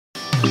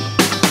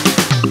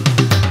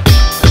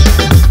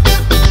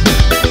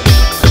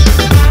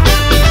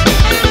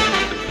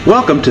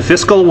Welcome to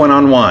Fiscal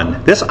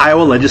One-on-One. This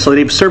Iowa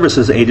Legislative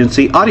Services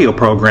Agency audio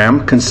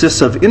program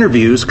consists of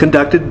interviews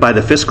conducted by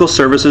the Fiscal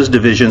Services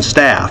Division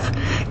staff.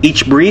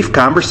 Each brief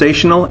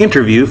conversational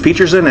interview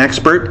features an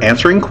expert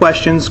answering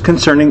questions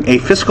concerning a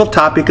fiscal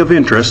topic of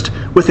interest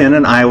within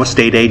an Iowa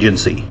state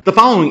agency. The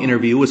following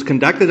interview was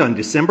conducted on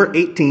December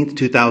 18,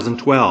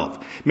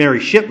 2012.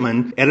 Mary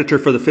Shipman, editor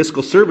for the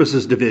Fiscal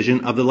Services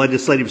Division of the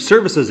Legislative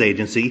Services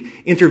Agency,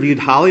 interviewed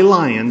Holly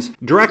Lyons,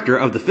 director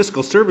of the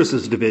Fiscal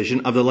Services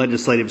Division of the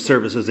Legislative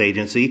Services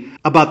Agency,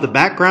 about the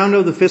background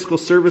of the Fiscal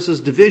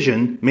Services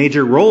Division,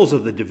 major roles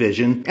of the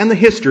division, and the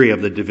history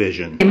of the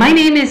division. My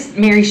name is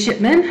Mary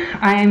Shipman.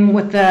 I'm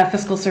with the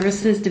Fiscal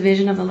Services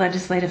Division of the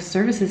Legislative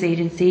Services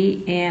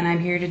Agency, and I'm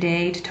here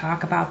today to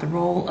talk about the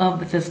role of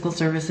the Fiscal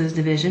Services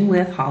Division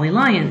with Holly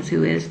Lyons,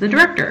 who is the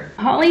director.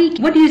 Holly,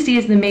 what do you see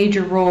as the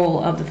major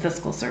role of the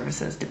Fiscal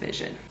Services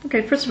Division?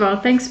 Okay, first of all,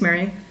 thanks,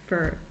 Mary,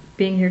 for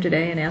being here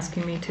today and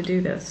asking me to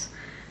do this.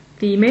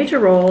 The major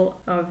role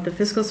of the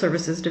Fiscal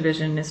Services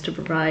Division is to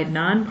provide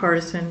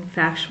nonpartisan,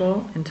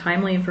 factual, and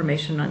timely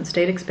information on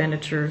state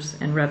expenditures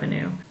and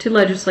revenue to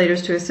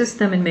legislators to assist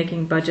them in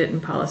making budget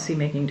and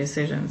policy-making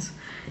decisions.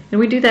 And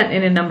we do that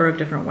in a number of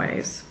different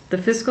ways. The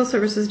Fiscal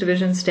Services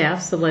Division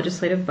staffs the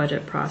legislative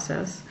budget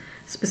process,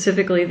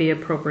 specifically the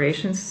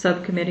Appropriations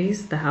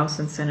Subcommittees, the House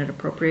and Senate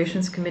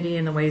Appropriations Committee,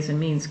 and the Ways and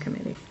Means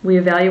Committee. We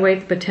evaluate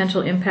the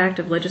potential impact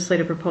of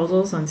legislative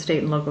proposals on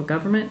state and local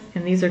government,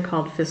 and these are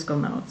called fiscal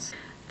notes.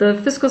 The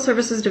Fiscal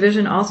Services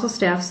Division also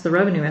staffs the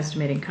Revenue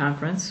Estimating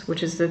Conference,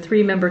 which is the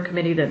three-member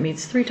committee that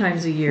meets 3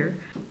 times a year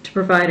to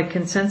provide a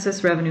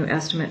consensus revenue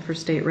estimate for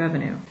state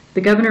revenue. The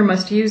governor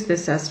must use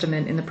this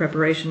estimate in the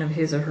preparation of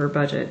his or her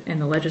budget,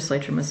 and the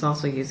legislature must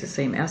also use the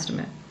same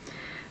estimate.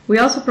 We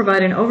also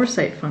provide an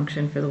oversight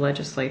function for the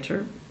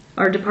legislature.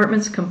 Our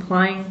departments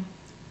complying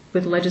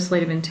with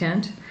legislative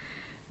intent.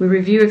 We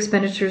review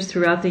expenditures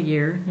throughout the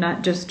year,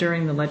 not just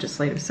during the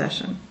legislative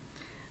session.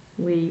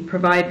 We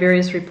provide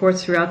various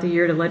reports throughout the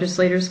year to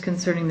legislators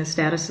concerning the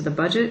status of the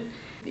budget,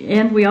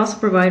 and we also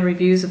provide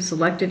reviews of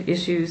selected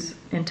issues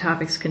and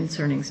topics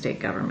concerning state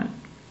government.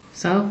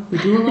 So we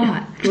do a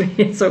lot.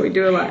 So we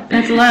do a lot.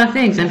 That's a lot of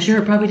things. I'm sure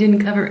it probably didn't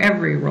cover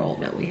every role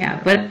that we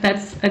have, but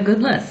that's a good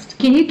list.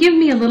 Can you give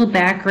me a little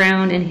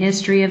background and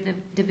history of the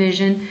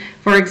division?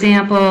 For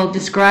example,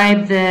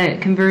 describe the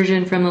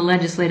conversion from the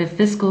Legislative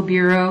Fiscal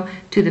Bureau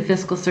to the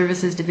Fiscal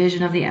Services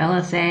Division of the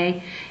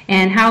LSA,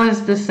 and how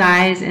has the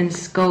size and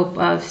scope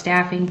of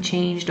staffing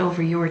changed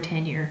over your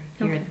tenure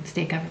here at the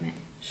state government?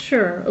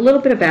 Sure. A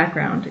little bit of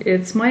background.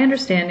 It's my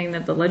understanding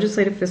that the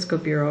Legislative Fiscal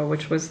Bureau,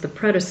 which was the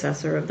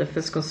predecessor of the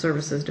Fiscal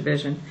Services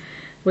Division,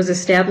 was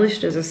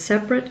established as a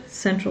separate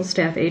central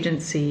staff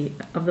agency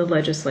of the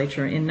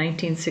legislature in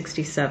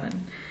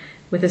 1967,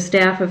 with a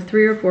staff of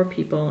 3 or 4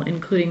 people,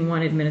 including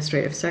 1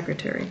 administrative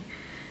secretary.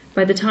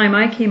 By the time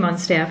I came on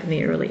staff in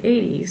the early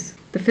 80s,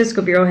 the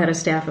Fiscal Bureau had a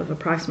staff of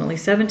approximately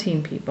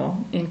 17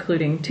 people,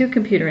 including 2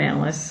 computer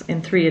analysts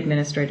and 3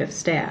 administrative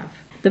staff.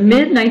 The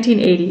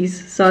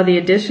mid-1980s saw the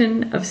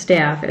addition of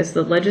staff as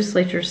the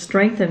legislature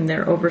strengthened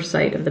their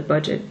oversight of the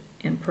budget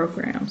and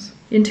programs.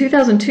 In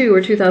 2002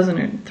 or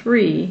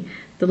 2003,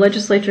 the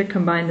legislature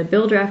combined the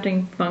bill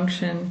drafting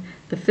function,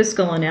 the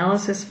fiscal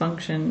analysis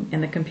function,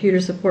 and the computer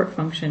support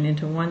function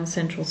into one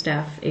central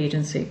staff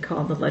agency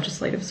called the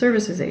Legislative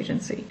Services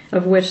Agency,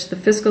 of which the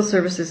Fiscal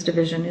Services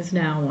Division is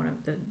now one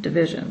of the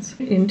divisions.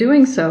 In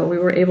doing so, we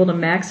were able to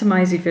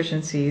maximize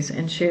efficiencies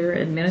and share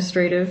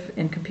administrative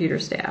and computer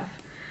staff.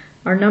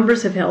 Our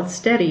numbers have held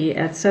steady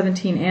at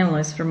 17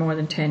 analysts for more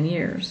than 10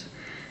 years.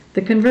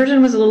 The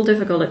conversion was a little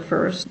difficult at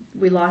first.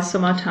 We lost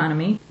some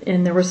autonomy,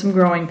 and there were some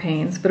growing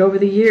pains, but over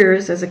the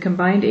years, as a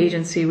combined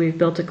agency, we've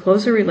built a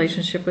closer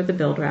relationship with the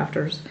bill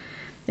drafters,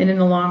 and in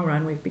the long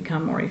run, we've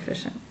become more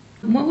efficient.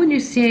 What would you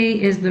say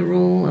is the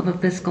role of a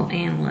fiscal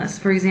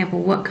analyst? For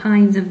example, what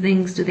kinds of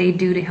things do they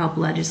do to help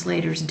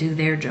legislators do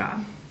their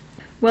job?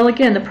 Well,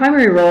 again, the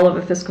primary role of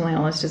a fiscal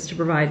analyst is to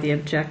provide the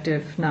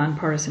objective,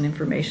 nonpartisan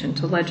information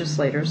to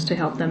legislators to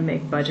help them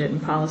make budget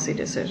and policy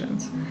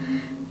decisions.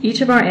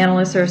 Each of our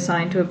analysts are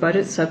assigned to a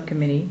budget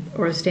subcommittee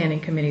or a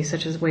standing committee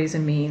such as Ways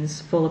and Means,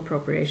 Full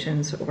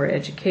Appropriations, or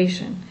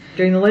Education.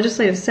 During the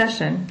legislative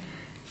session,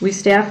 we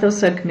staff those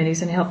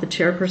subcommittees and help the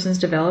chairpersons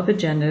develop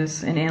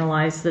agendas and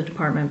analyze the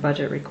department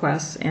budget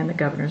requests and the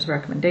governor's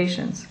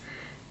recommendations.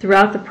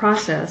 Throughout the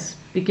process,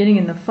 beginning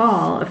in the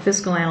fall, a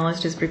fiscal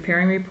analyst is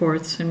preparing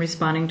reports and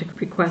responding to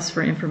requests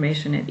for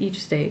information at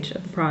each stage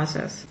of the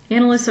process.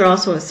 Analysts are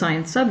also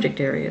assigned subject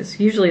areas,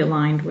 usually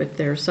aligned with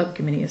their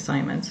subcommittee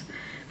assignments,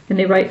 and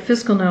they write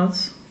fiscal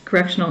notes,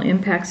 correctional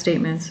impact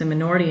statements, and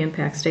minority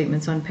impact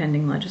statements on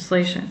pending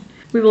legislation.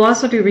 We will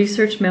also do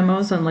research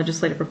memos on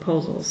legislative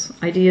proposals,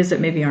 ideas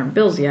that maybe aren't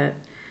bills yet,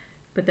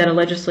 but that a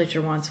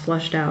legislature wants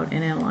fleshed out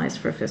and analyzed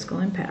for fiscal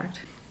impact.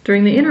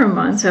 During the interim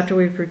months, after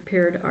we've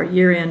prepared our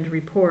year-end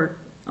report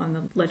on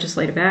the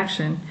legislative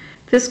action,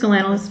 fiscal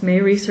analysts may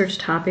research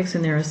topics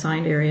in their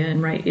assigned area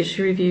and write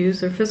issue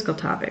reviews or fiscal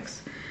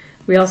topics.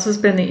 We also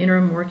spend the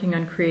interim working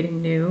on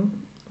creating new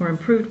or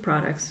improved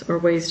products or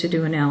ways to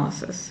do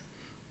analysis.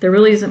 There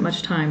really isn't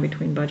much time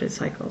between budget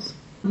cycles.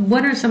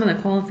 What are some of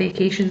the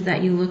qualifications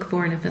that you look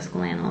for in a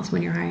fiscal analyst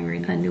when you're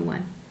hiring a new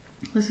one?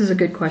 This is a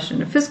good question.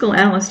 A fiscal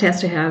analyst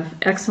has to have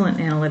excellent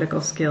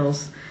analytical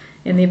skills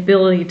and the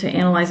ability to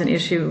analyze an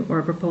issue or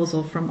a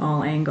proposal from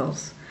all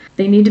angles.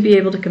 They need to be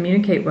able to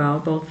communicate well,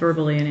 both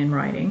verbally and in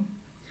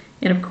writing.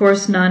 And of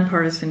course,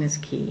 nonpartisan is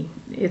key.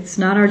 It's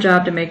not our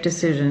job to make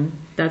decisions.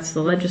 That's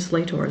the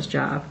legislator's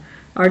job.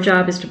 Our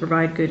job is to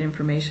provide good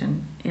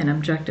information and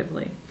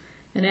objectively.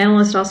 An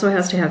analyst also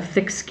has to have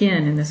thick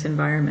skin in this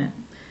environment.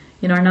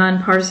 In our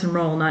nonpartisan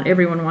role, not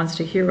everyone wants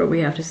to hear what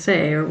we have to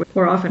say,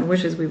 or often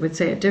wishes we would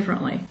say it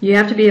differently. You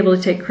have to be able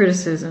to take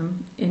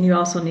criticism, and you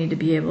also need to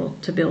be able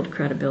to build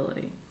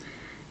credibility.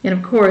 And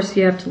of course,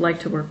 you have to like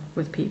to work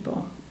with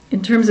people.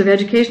 In terms of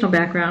educational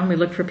background, we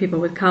look for people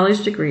with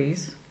college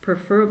degrees,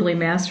 preferably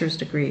master's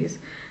degrees,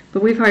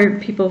 but we've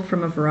hired people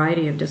from a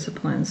variety of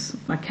disciplines: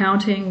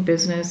 accounting,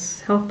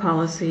 business, health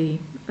policy,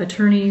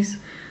 attorneys,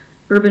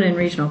 urban and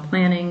regional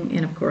planning,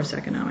 and of course,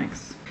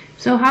 economics.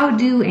 So how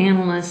do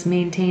analysts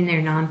maintain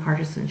their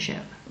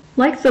nonpartisanship?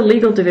 Like the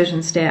legal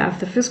division staff,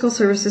 the fiscal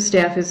services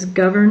staff is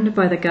governed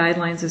by the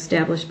guidelines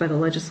established by the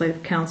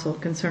Legislative Council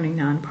concerning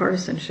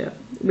nonpartisanship.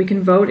 We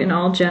can vote in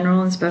all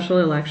general and special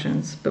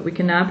elections, but we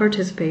cannot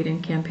participate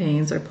in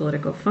campaigns or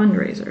political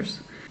fundraisers.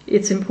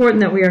 It's important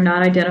that we are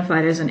not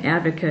identified as an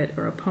advocate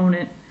or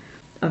opponent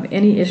of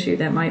any issue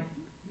that might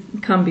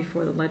come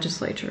before the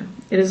legislature.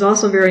 It is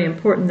also very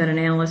important that an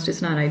analyst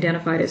is not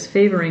identified as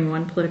favoring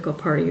one political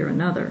party or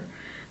another.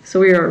 So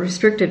we are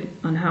restricted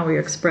on how we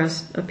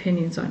express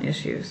opinions on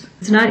issues.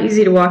 It's not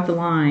easy to walk the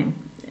line,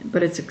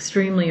 but it's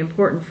extremely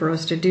important for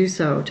us to do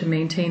so to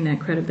maintain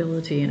that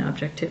credibility and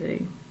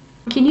objectivity.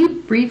 Can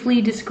you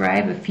briefly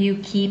describe a few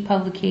key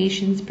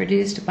publications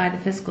produced by the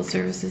Fiscal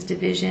Services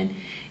Division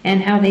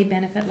and how they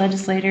benefit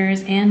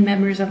legislators and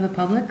members of the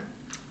public?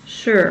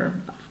 Sure.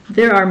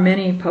 There are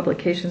many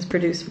publications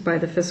produced by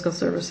the Fiscal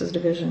Services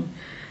Division.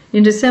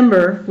 In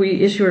December,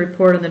 we issue a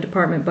report on the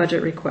department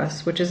budget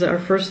requests, which is our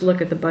first look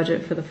at the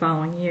budget for the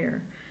following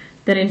year.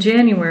 Then in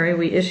January,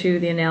 we issue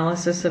the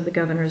analysis of the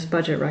governor's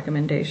budget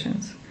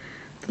recommendations.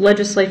 The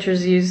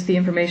legislatures use the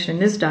information in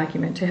this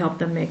document to help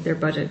them make their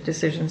budget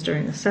decisions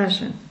during the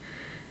session.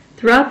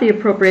 Throughout the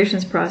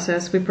appropriations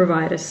process, we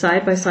provide a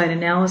side-by-side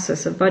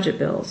analysis of budget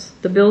bills.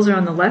 The bills are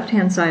on the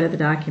left-hand side of the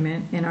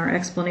document, and our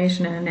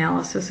explanation and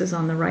analysis is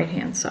on the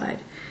right-hand side.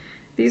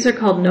 These are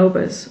called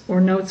NOBAs,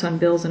 or Notes on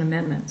Bills and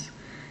Amendments.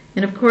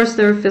 And of course,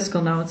 there are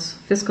fiscal notes,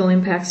 fiscal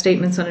impact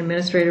statements on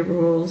administrative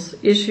rules,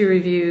 issue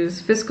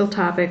reviews, fiscal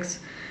topics,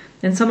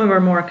 and some of our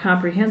more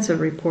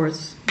comprehensive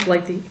reports,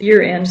 like the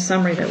year-end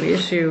summary that we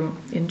issue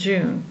in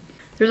June.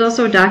 There's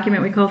also a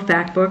document we call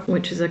Fact Book,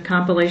 which is a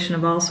compilation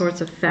of all sorts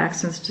of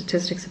facts and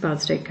statistics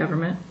about state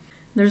government.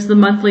 There's the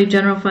monthly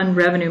general fund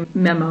revenue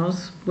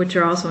memos, which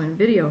are also in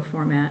video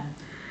format.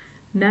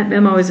 And that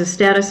memo is a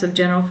status of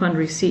general fund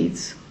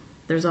receipts.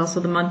 There's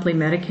also the monthly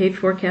Medicaid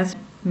forecast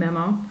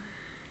memo.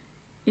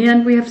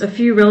 And we have a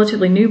few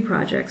relatively new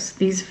projects,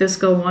 these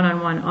fiscal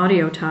one-on-one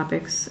audio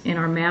topics in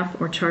our map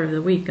or chart of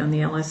the week on the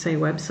LSA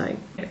website.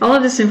 All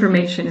of this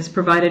information is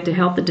provided to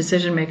help the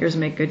decision makers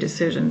make good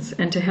decisions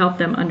and to help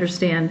them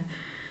understand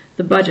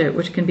the budget,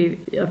 which can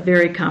be a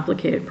very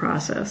complicated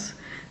process.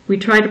 We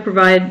try to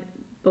provide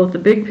both the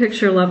big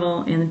picture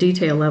level and the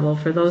detail level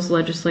for those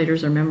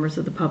legislators or members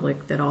of the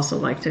public that also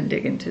like to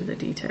dig into the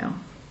detail.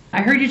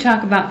 I heard you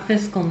talk about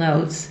fiscal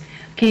notes.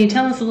 Can you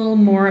tell us a little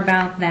more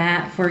about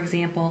that? For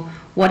example,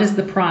 what is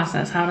the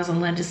process? How does a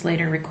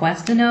legislator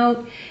request a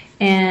note?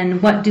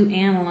 And what do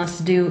analysts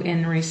do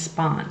in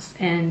response?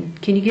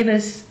 And can you give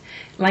us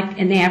like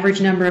an average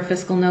number of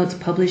fiscal notes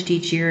published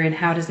each year, and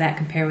how does that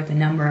compare with the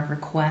number of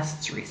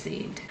requests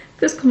received?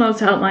 Fiscal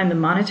notes outline the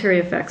monetary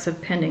effects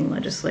of pending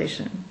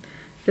legislation.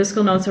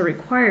 Fiscal notes are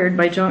required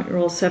by Joint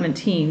Rule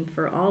 17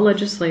 for all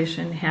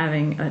legislation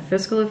having a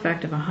fiscal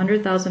effect of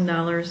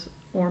 $100,000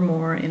 or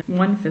more in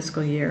one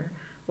fiscal year,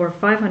 or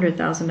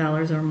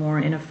 $500,000 or more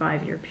in a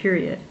 5-year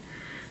period.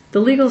 The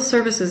Legal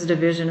Services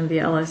Division of the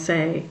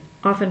LSA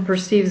often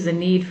perceives the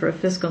need for a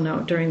fiscal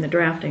note during the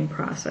drafting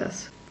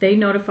process. They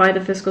notify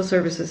the Fiscal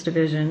Services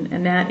Division,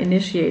 and that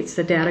initiates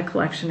the data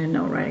collection and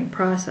note writing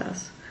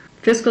process.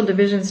 Fiscal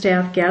Division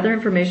staff gather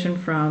information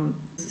from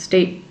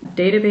state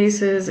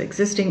databases,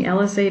 existing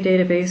LSA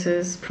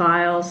databases,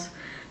 files,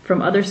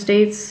 from other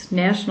states,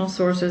 national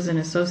sources and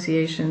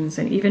associations,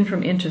 and even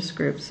from interest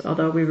groups,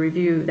 although we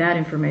review that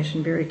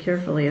information very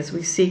carefully as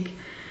we seek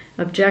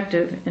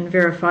objective and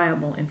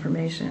verifiable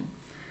information.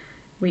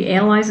 We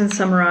analyze and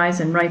summarize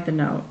and write the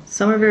note.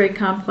 Some are very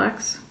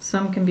complex,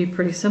 some can be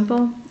pretty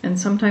simple, and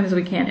sometimes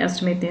we can't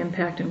estimate the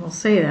impact, and we'll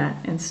say that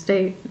and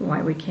state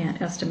why we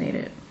can't estimate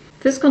it.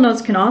 Fiscal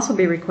notes can also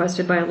be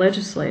requested by a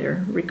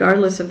legislator,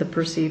 regardless of the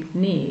perceived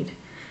need.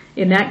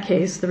 In that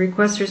case, the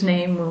requester's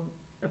name will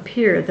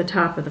appear at the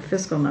top of the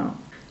fiscal note.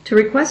 To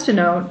request a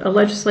note, a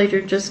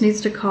legislator just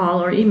needs to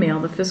call or email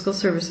the Fiscal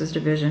Services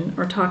Division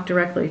or talk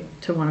directly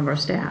to one of our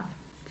staff.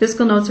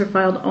 Fiscal notes are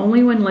filed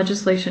only when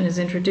legislation is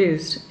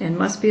introduced and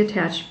must be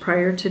attached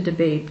prior to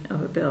debate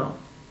of a bill.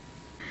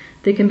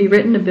 They can be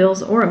written to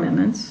bills or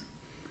amendments,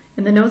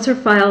 and the notes are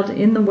filed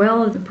in the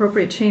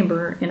well-appropriate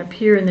chamber and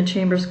appear in the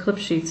chamber's clip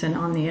sheets and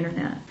on the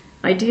internet.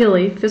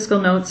 Ideally, fiscal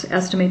notes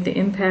estimate the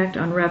impact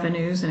on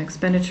revenues and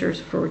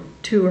expenditures for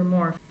 2 or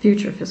more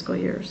future fiscal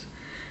years.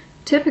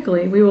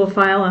 Typically, we will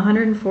file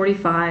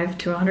 145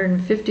 to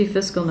 150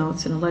 fiscal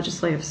notes in a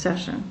legislative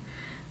session.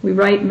 We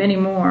write many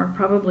more,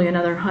 probably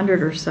another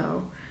 100 or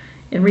so,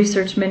 and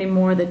research many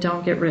more that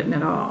don't get written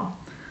at all.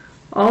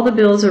 All the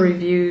bills are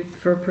reviewed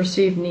for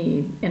perceived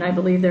need, and I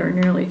believe there are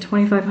nearly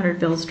 2,500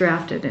 bills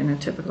drafted in a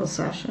typical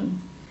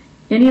session.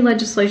 Any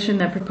legislation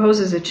that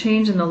proposes a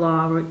change in the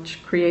law which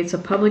creates a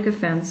public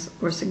offense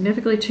or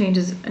significantly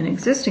changes an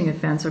existing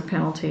offense or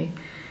penalty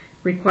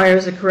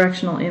requires a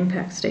correctional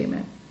impact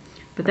statement.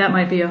 But that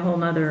might be a whole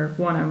nother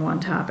one-on-one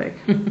topic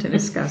to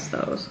discuss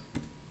those.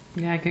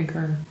 Yeah, I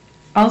concur.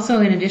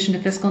 Also, in addition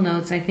to fiscal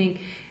notes, I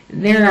think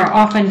there are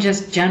often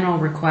just general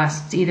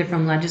requests, either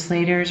from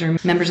legislators or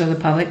members of the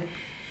public.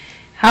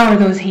 How are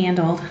those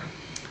handled?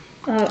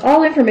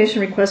 All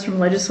information requests from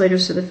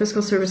legislators to the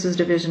Fiscal Services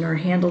Division are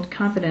handled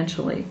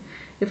confidentially.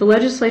 If a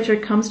legislature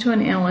comes to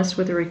an analyst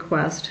with a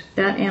request,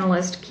 that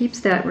analyst keeps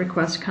that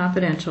request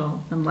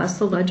confidential unless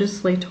the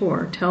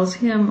legislator tells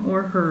him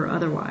or her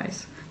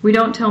otherwise. We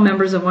don't tell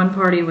members of one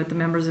party what the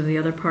members of the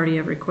other party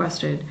have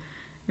requested,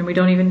 and we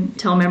don't even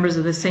tell members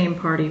of the same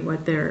party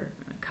what their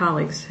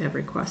colleagues have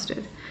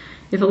requested.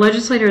 If a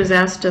legislator has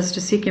asked us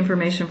to seek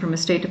information from a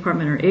State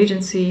Department or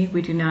agency,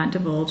 we do not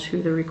divulge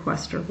who the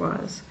requester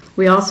was.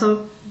 We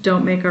also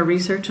don't make our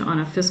research on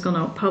a fiscal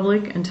note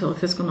public until a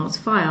fiscal note is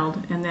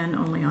filed, and then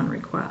only on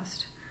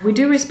request. We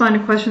do respond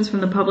to questions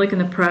from the public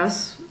and the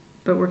press,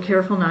 but we're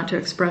careful not to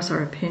express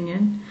our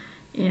opinion.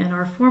 And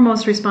our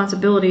foremost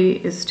responsibility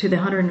is to the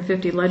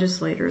 150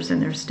 legislators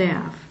and their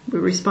staff. We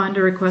respond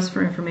to requests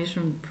for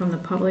information from the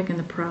public and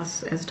the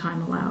press as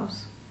time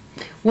allows.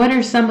 What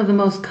are some of the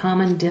most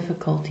common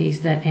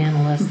difficulties that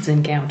analysts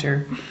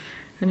encounter?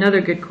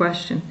 Another good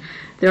question.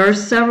 There are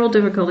several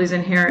difficulties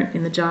inherent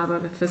in the job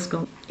of a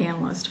fiscal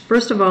analyst.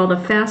 First of all, the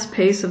fast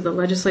pace of the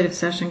legislative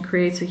session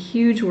creates a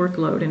huge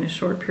workload in a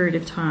short period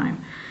of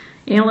time.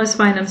 Analysts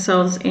find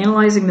themselves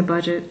analyzing the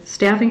budget,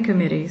 staffing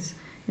committees,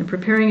 and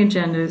preparing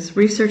agendas,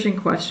 researching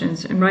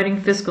questions, and writing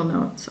fiscal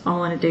notes,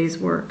 all in a day's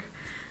work.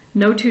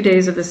 No 2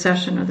 days of the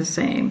session are the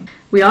same.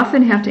 We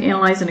often have to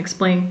analyze and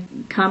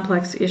explain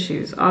complex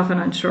issues, often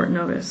on short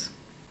notice.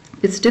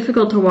 It's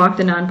difficult to walk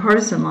the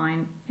nonpartisan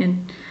line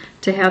and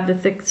to have the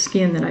thick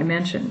skin that I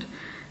mentioned.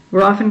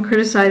 We're often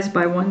criticized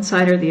by one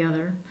side or the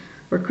other.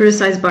 We're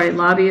criticized by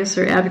lobbyists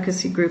or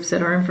advocacy groups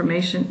that our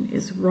information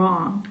is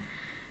wrong.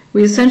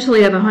 We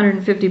essentially have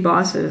 150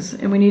 bosses,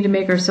 and we need to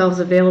make ourselves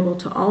available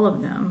to all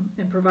of them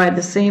and provide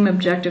the same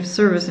objective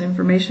service and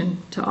information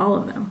to all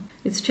of them.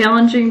 It's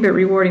challenging but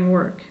rewarding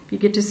work. You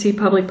get to see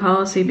public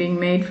policy being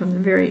made from the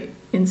very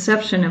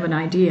inception of an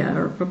idea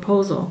or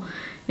proposal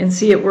and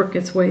see it work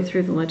its way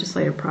through the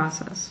legislative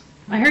process.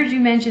 I heard you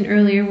mention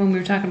earlier when we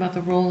were talking about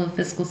the role of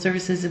fiscal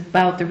services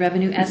about the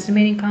Revenue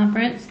Estimating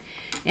Conference,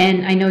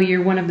 and I know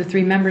you're one of the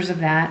 3 members of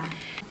that.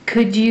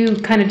 Could you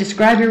kind of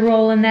describe your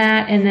role in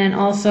that, and then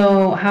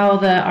also how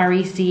the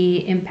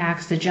REC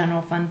impacts the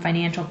general fund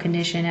financial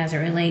condition as it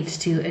relates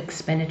to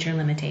expenditure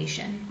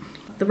limitation?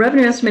 The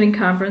Revenue Estimating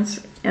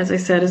Conference, as I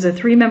said, is a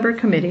 3-member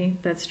committee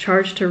that's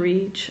charged to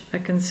reach a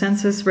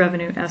consensus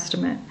revenue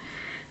estimate.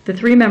 The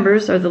 3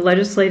 members are the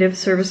Legislative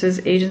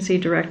Services Agency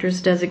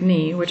Director's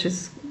designee, which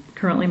is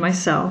currently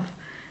myself,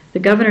 the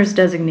Governor's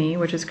designee,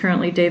 which is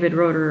currently David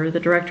Roederer, the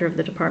Director of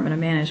the Department of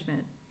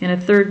Management, and a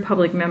 3rd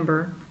public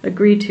member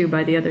agreed to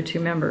by the other 2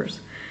 members.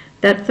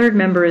 That 3rd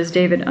member is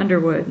David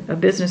Underwood, a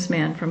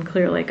businessman from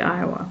Clear Lake,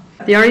 Iowa.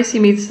 The REC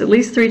meets at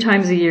least 3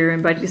 times a year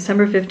and by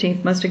December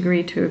 15th must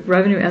agree to a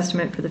revenue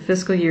estimate for the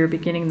fiscal year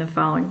beginning the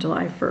following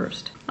July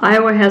 1st.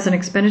 Iowa has an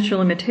expenditure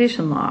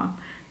limitation law.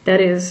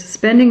 That is,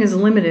 spending is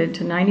limited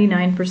to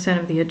 99%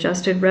 of the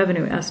adjusted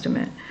revenue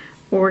estimate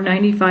or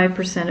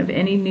 95% of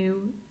any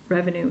new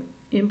revenue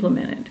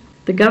implemented.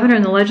 The governor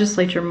and the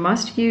legislature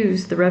must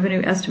use the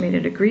revenue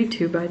estimated agreed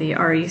to by the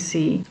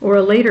REC or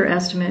a later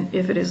estimate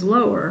if it is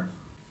lower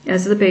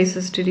as the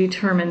basis to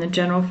determine the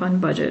general fund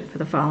budget for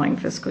the following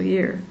fiscal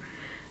year.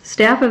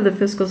 Staff of the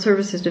Fiscal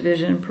Services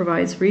Division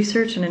provides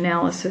research and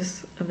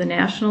analysis of the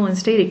national and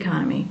state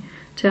economy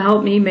to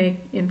help me make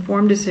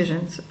informed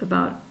decisions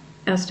about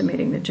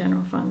estimating the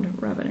general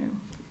fund revenue.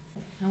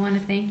 I want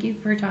to thank you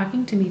for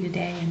talking to me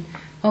today, and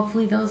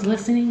hopefully those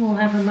listening will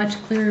have a much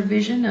clearer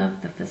vision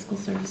of the Fiscal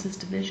Services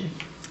Division.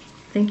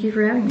 Thank you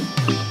for having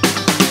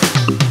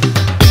me.